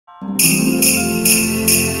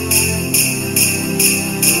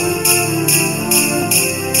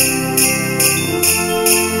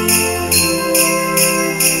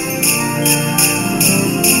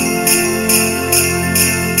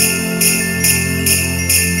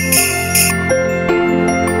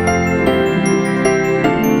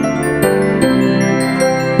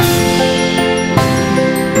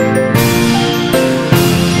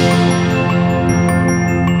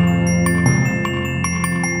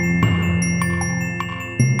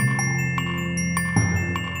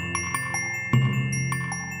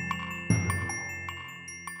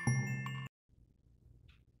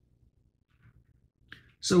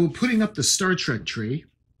So we're putting up the Star Trek tree,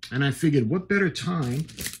 and I figured what better time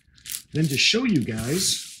than to show you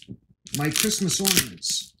guys my Christmas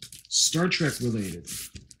ornaments, Star Trek related.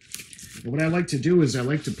 And what I like to do is I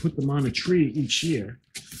like to put them on a tree each year.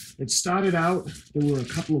 It started out, there were a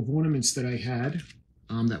couple of ornaments that I had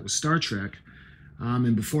that was Star Trek,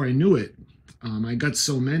 and before I knew it, I got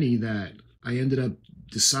so many that I ended up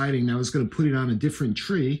deciding I was going to put it on a different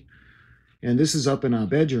tree, and this is up in our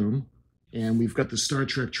bedroom. And we've got the Star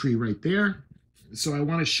Trek tree right there. So I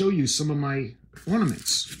want to show you some of my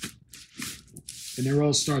ornaments. And they're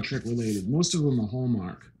all Star Trek related. Most of them are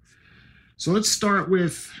Hallmark. So let's start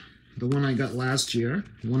with the one I got last year.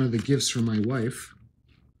 One of the gifts from my wife.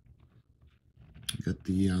 I got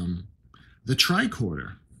the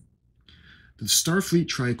tricorder. The Starfleet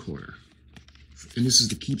tricorder. And this is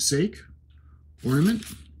the keepsake ornament.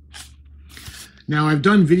 Now, I've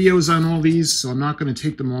done videos on all these, so I'm not going to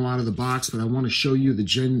take them all out of the box, but I want to show you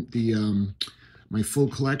my full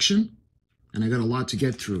collection, and I got a lot to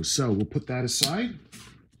get through, so we'll put that aside.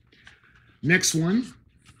 Next one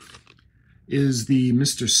is the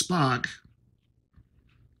Mr. Spock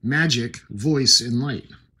Magic Voice in Light,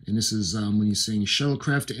 and this is when he's saying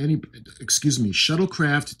shuttlecraft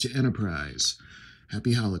to Enterprise.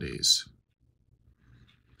 Happy holidays.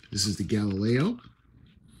 This is the Galileo.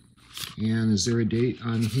 And is there a date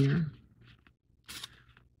on here?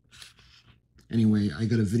 Anyway, I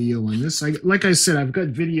got a video on this. Like I said, I've got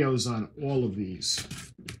videos on all of these.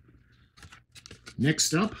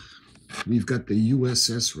 Next up, we've got the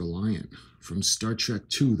USS Reliant from Star Trek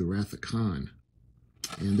II, The Wrath of Khan.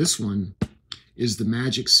 And this one is the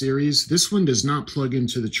Magic series. This one does not plug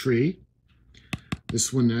into the tree.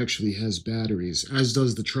 This one actually has batteries, as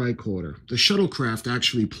does the tricorder. The shuttlecraft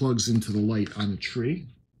actually plugs into the light on the tree.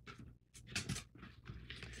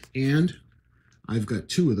 And I've got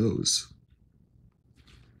two of those.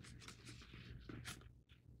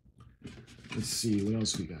 Let's see, what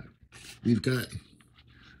else we got? We've got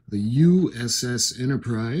the USS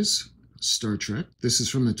Enterprise, Star Trek. This is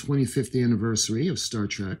from the 25th anniversary of Star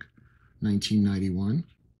Trek, 1991.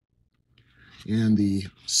 And the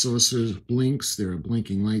saucer blinks. There are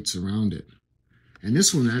blinking lights around it. And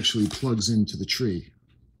this one actually plugs into the tree.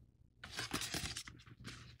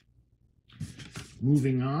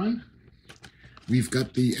 Moving on, we've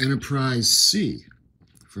got the Enterprise C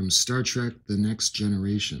from Star Trek The Next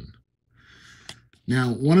Generation.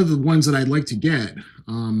 Now, one of the ones that I'd like to get,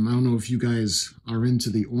 I don't know if you guys are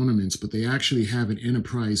into the ornaments, but they actually have an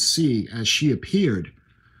Enterprise C as she appeared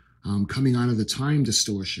coming out of the time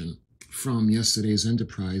distortion from yesterday's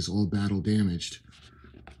Enterprise, all battle damaged,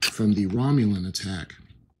 from the Romulan attack.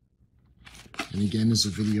 And again, there's a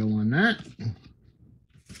video on that.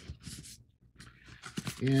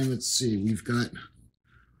 And let's see, we've got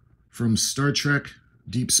from Star Trek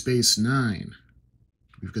Deep Space Nine.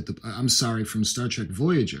 We've got from Star Trek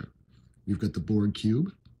Voyager. We've got the Borg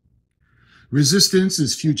Cube. Resistance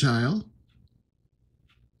is futile.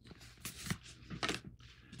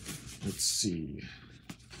 Let's see.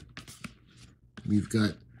 We've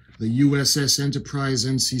got the USS Enterprise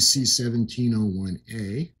NCC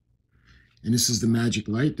 1701A. And this is the Magic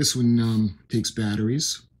Light. This one takes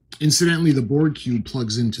batteries. Incidentally, the Borg Cube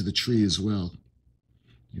plugs into the tree as well.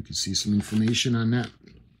 You can see some information on that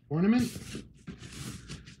ornament.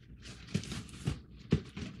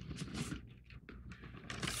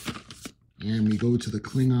 And we go to the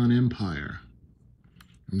Klingon Empire.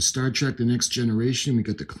 From Star Trek The Next Generation, we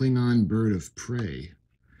got the Klingon Bird of Prey.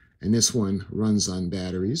 And this one runs on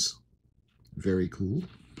batteries. Very cool.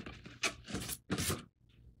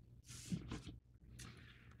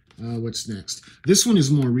 What's next? This one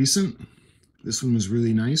is more recent. This one was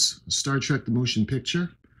really nice. Star Trek The Motion Picture.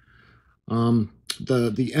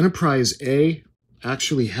 The Enterprise A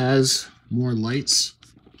actually has more lights,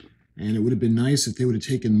 and it would have been nice if they would have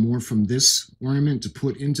taken more from this ornament to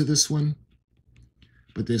put into this one,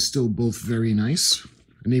 but they're still both very nice,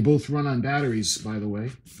 and they both run on batteries, by the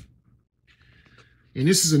way. And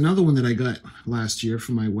this is another one that I got last year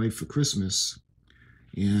for my wife for Christmas.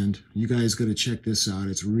 And you guys got to check this out.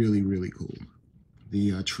 It's really, really cool.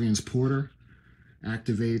 The transporter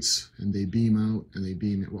activates and they beam out and they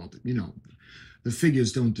beam it. Well, you know, the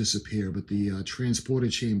figures don't disappear, but the transporter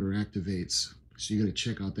chamber activates. So you got to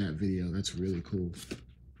check out that video. That's really cool.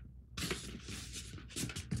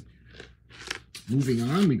 Moving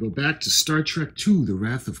on, we go back to Star Trek II, The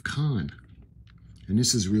Wrath of Khan. And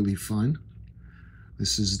this is really fun.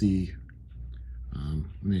 This is the,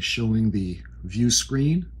 when they're showing the view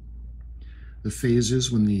screen, the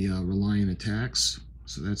phasers when the Reliant attacks.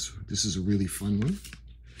 So this is a really fun one.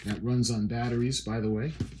 That runs on batteries, by the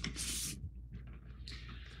way.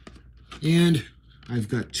 And I've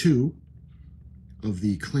got two of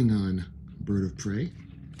the Klingon bird of prey.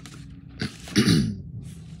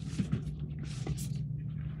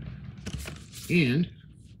 And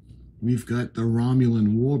we've got the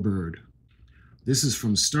Romulan warbird. This is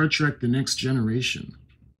from Star Trek The Next Generation.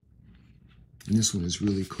 And this one is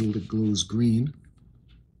really cool. It glows green.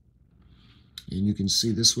 And you can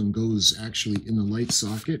see this one goes actually in the light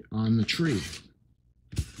socket on the tree.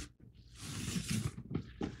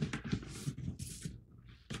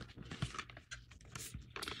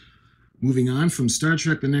 Moving on from Star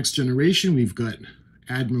Trek The Next Generation, we've got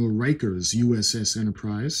Admiral Riker's USS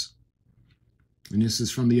Enterprise. And this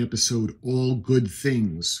is from the episode All Good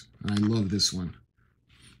Things. I love this one.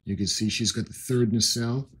 You can see she's got the third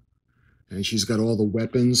nacelle, and she's got all the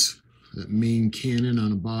weapons, that main cannon on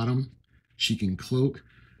the bottom. She can cloak.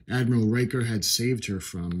 Admiral Riker had saved her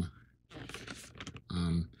from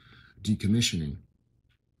decommissioning,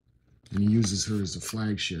 and he uses her as a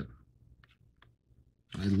flagship.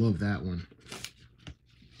 I love that one.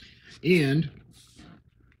 And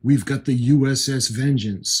we've got the USS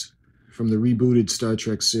Vengeance from the rebooted Star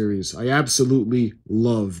Trek series. I absolutely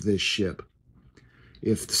love this ship.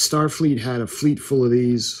 If the Starfleet had a fleet full of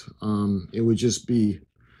these, it would just be,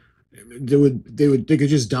 they could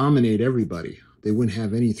just dominate everybody. They wouldn't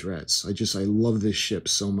have any threats. I love this ship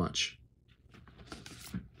so much.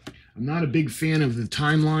 I'm not a big fan of the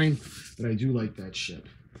timeline, but I do like that ship.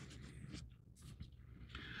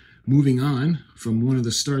 Moving on from one of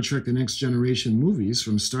the Star Trek The Next Generation movies,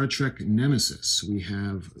 from Star Trek Nemesis, we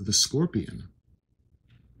have the Scorpion.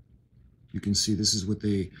 You can see this is what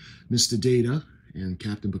Mr. Data and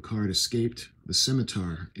Captain Picard escaped the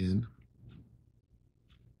scimitar in.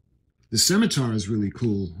 The scimitar is really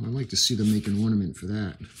cool. I'd like to see them make an ornament for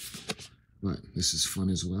that. But this is fun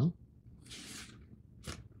as well.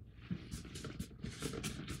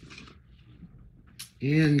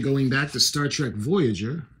 And going back to Star Trek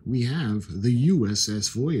Voyager, we have the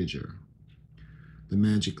USS Voyager, the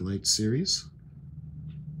Magic Light series.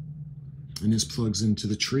 And this plugs into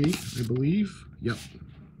the tree, I believe. Yep.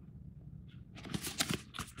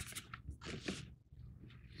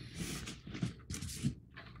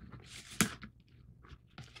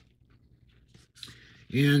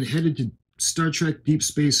 And headed to Star Trek Deep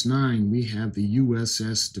Space Nine, we have the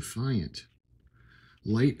USS Defiant.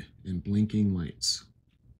 Light and blinking lights.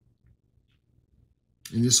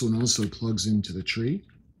 And this one also plugs into the tree.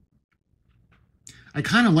 I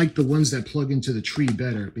kind of like the ones that plug into the tree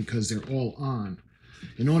better because they're all on.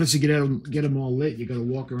 In order to get them all lit, you got to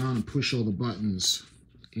walk around and push all the buttons.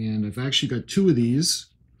 And I've actually got two of these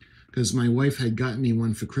because my wife had gotten me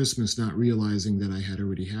one for Christmas, not realizing that I had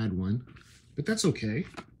already had one. But that's okay.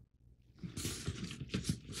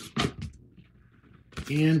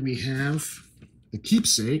 And we have the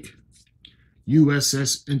keepsake,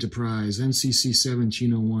 USS Enterprise, NCC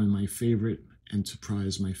 1701, my favorite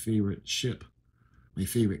Enterprise, my favorite ship, my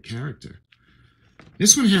favorite character.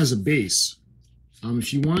 This one has a base.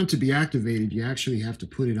 If you want it to be activated, you actually have to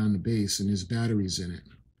put it on the base, and there's batteries in it.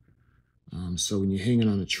 So when you hang it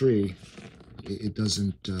on a tree, it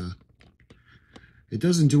doesn't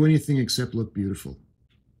do anything except look beautiful.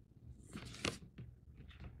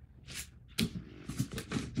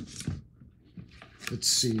 Let's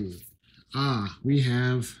see. We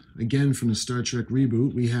have, again from the Star Trek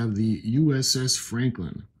reboot, we have the USS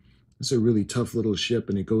Franklin. It's a really tough little ship,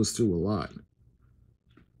 and it goes through a lot.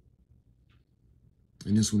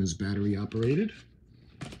 And this one is battery operated.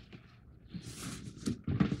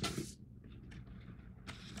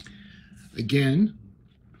 Again,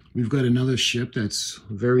 we've got another ship that's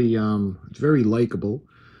very likable,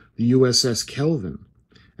 the USS Kelvin.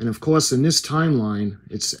 And of course, in this timeline,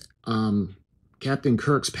 it's Captain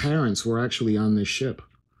Kirk's parents were actually on this ship,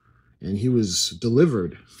 and he was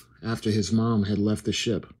delivered after his mom had left the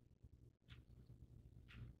ship.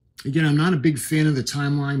 Again, I'm not a big fan of the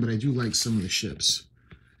timeline, but I do like some of the ships.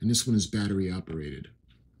 And this one is battery operated.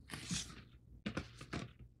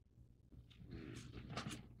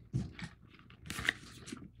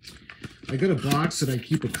 I got a box that I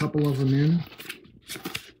keep a couple of them in.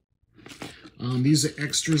 These are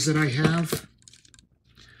extras that I have.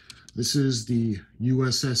 This is the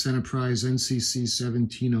USS Enterprise NCC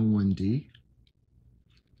 1701D.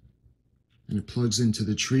 And it plugs into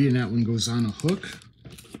the tree, and that one goes on a hook.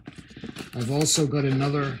 I've also got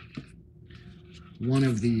another one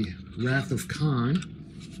of the Wrath of Khan.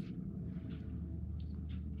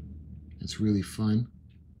 It's really fun.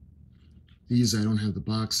 These I don't have the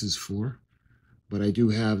boxes for, but I do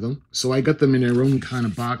have them. So I got them in their own kind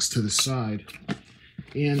of box to the side.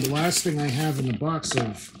 And the last thing I have in the box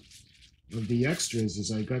of the extras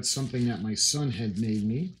is I got something that my son had made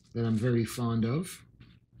me that I'm very fond of.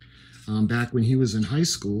 Back when he was in high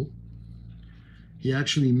school, he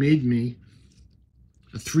actually made me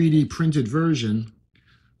a 3D printed version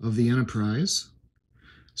of the Enterprise.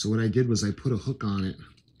 So what I did was I put a hook on it,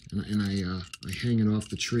 and I hang it off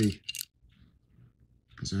the tree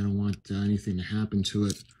because I don't want anything to happen to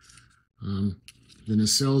it. The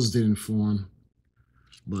nacelles didn't form,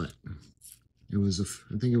 but it was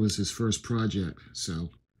I think it was his first project, so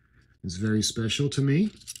it's very special to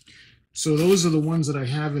me. So those are the ones that I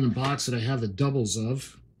have in the box that I have the doubles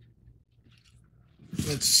of.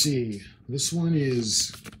 Let's see. This one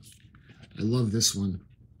is, I love this one.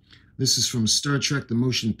 This is from Star Trek The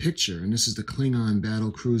Motion Picture, and this is the Klingon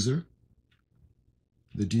battle cruiser,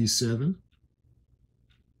 the D7.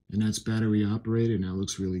 And that's battery operated, and that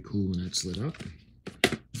looks really cool when that's lit up.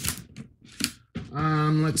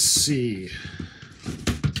 Let's see.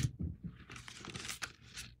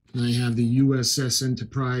 I have the USS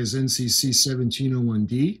Enterprise NCC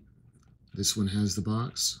 1701D. This one has the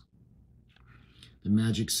box. The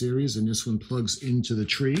Magic Series, and this one plugs into the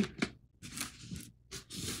tree.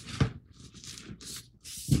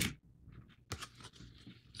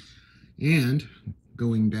 And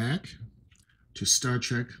going back to Star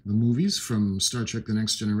Trek, the movies from Star Trek The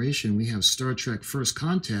Next Generation, we have Star Trek First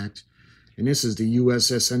Contact, and this is the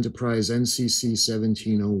USS Enterprise NCC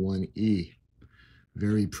 1701E.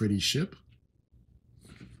 Very pretty ship.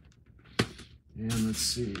 And let's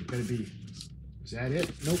see, gotta be, is that it?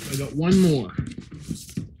 Nope, I got one more.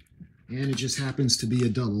 And it just happens to be a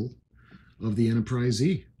double of the Enterprise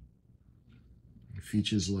E. It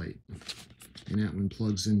features light. And that one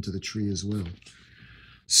plugs into the tree as well.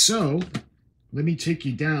 So, let me take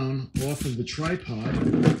you down off of the tripod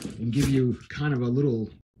and give you kind of a little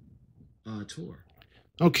tour.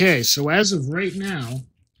 Okay, so as of right now,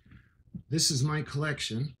 this is my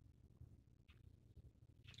collection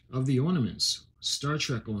of the ornaments, Star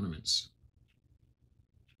Trek ornaments.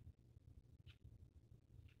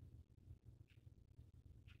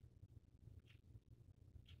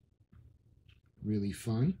 Really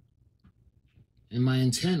fun. And my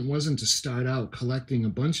intent wasn't to start out collecting a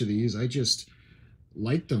bunch of these. I just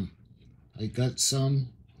liked them. I got some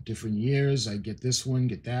different years. I get this one,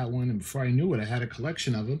 get that one. And before I knew it, I had a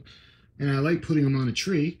collection of them. And I like putting them on a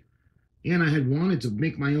tree. And I had wanted to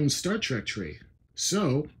make my own Star Trek tree.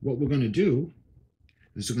 So what we're going to do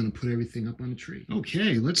is we're going to put everything up on the tree.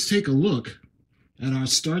 Okay, let's take a look at our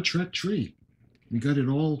Star Trek tree. We got it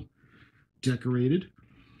all decorated.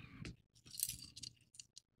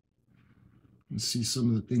 Let's see some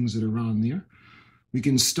of the things that are on there. We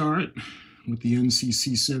can start with the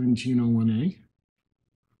NCC 1701A.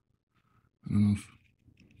 I don't know if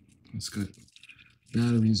it's got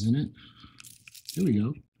batteries in it. Here we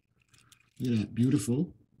go. Look at that,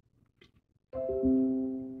 beautiful.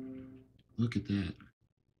 Look at that.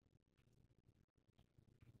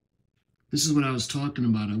 This is what I was talking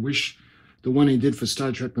about. I wish the one they did for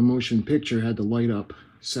Star Trek The Motion Picture had the light up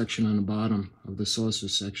section on the bottom of the saucer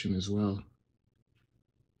section as well.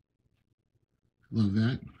 Love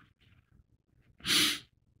that.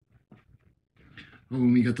 Oh,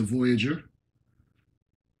 and we got the Voyager.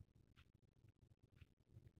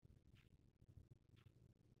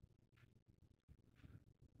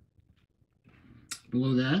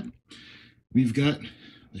 Below that, we've got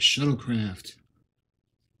the shuttlecraft.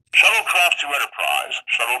 Shuttlecraft to Enterprise.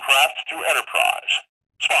 Shuttlecraft to Enterprise.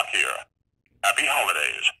 Spock here. Happy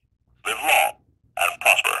holidays. Live long and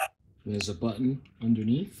prosper. There's a button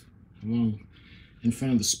underneath, along in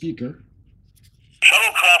front of the speaker.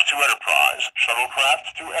 Shuttlecraft to Enterprise.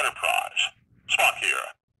 Shuttlecraft to Enterprise. Spock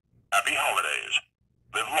here. Happy holidays.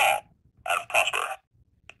 Live long and prosper.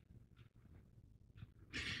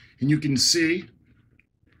 And you can see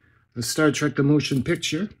the Star Trek The Motion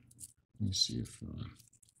Picture. Let me see if,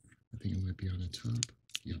 I think it might be on the top.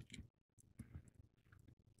 Yep.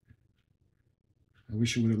 I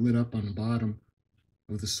wish it would have lit up on the bottom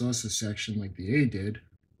of the saucer section like the A did,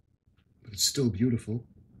 but it's still beautiful.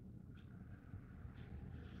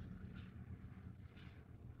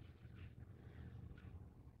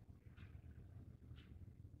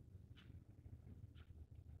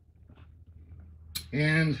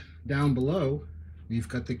 And down below, we've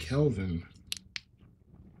got the Kelvin.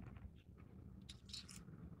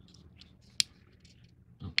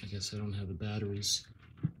 Oh, I guess I don't have the batteries,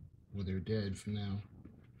 or they're dead for now.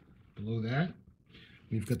 Below that,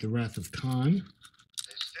 we've got the Wrath of Khan.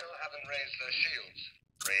 They still haven't raised their shields.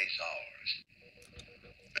 Raise ours.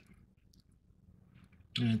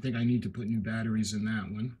 And I think I need to put new batteries in that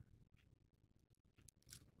one.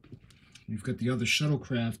 We've got the other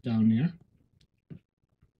shuttlecraft down there.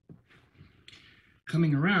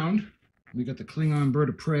 Coming around, we got the Klingon bird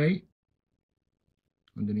of prey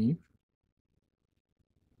underneath.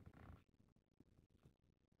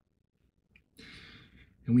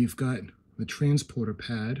 And we've got the transporter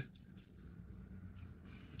pad.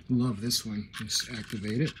 Love this one. Let's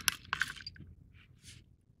activate it.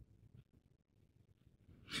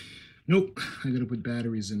 Nope, I gotta put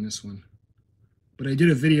batteries in this one. But I did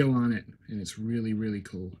a video on it, and it's really, really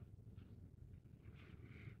cool.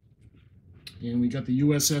 And we got the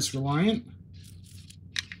USS Reliant.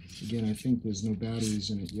 Again, I think there's no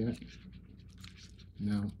batteries in it yet.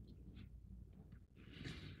 No.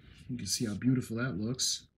 You can see how beautiful that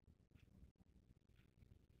looks.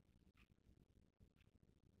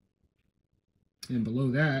 And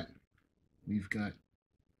below that, we've got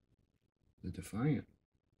the Defiant.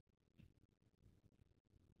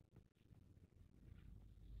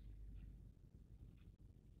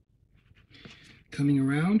 Coming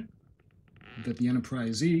around, we've got the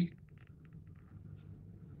Enterprise E.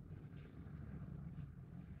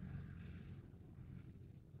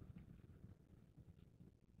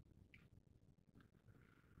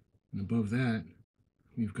 And above that,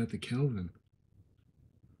 we've got the Kelvin.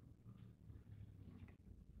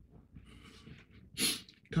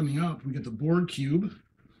 Coming up, we got the Borg Cube.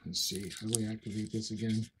 Let's see, how do I activate this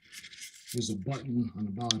again? There's a button on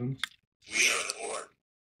the bottom. We are the Borg.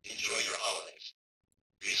 Enjoy your holidays.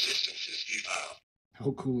 Resistance is futile.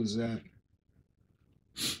 How cool is that?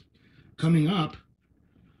 Coming up,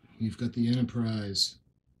 we've got the Enterprise.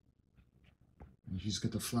 And she's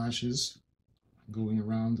got the flashes going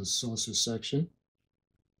around the saucer section.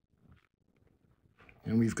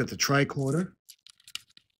 And we've got the tricorder.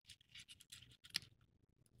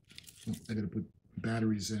 Oh, I gotta put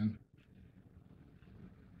batteries in.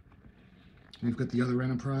 We've got the other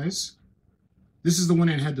Enterprise. This is the one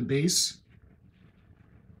that had the base.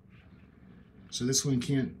 So this one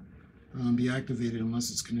can't be activated unless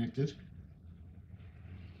it's connected.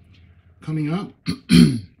 Coming up,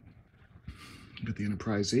 we've got the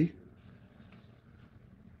Enterprise E.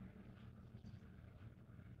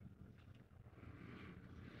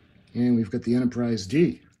 And we've got the Enterprise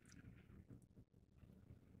D.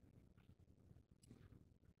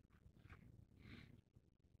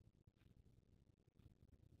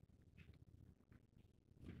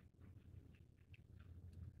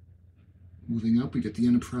 Moving up, we get the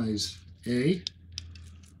Enterprise A.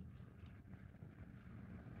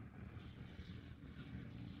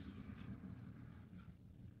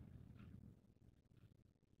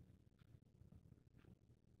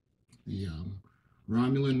 The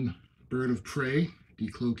Romulan bird of prey,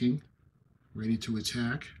 decloaking, ready to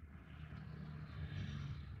attack.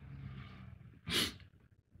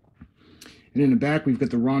 And in the back, we've got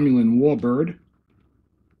the Romulan warbird.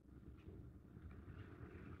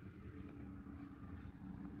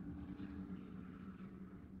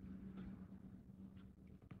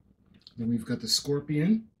 Then we've got the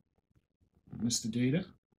Scorpion, Mr. Data,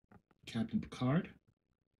 Captain Picard.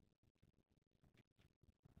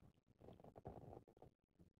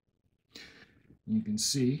 You can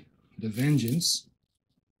see the Vengeance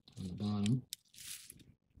on the bottom.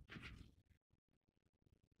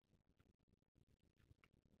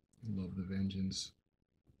 I love the Vengeance.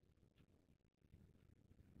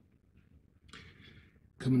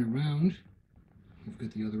 Coming around, we've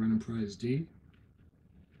got the other Enterprise D.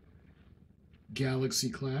 Galaxy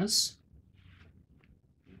class.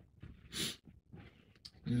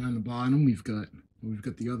 And on the bottom we've got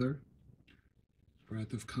the other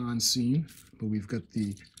Wrath of Khan scene, but we've got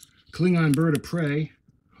the Klingon bird of prey,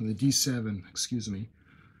 or the D7, excuse me.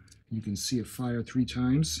 You can see it fire 3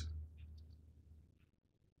 times.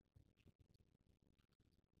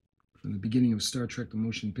 From the beginning of Star Trek the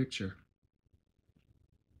Motion Picture.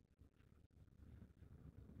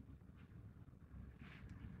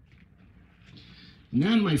 And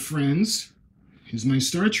that, my friends, is my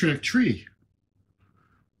Star Trek tree.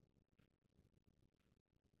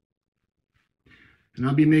 And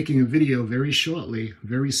I'll be making a video very shortly, a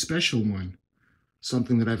very special one,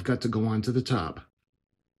 something that I've got to go on to the top.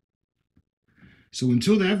 So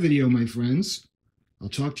until that video, my friends, I'll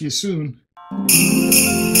talk to you soon.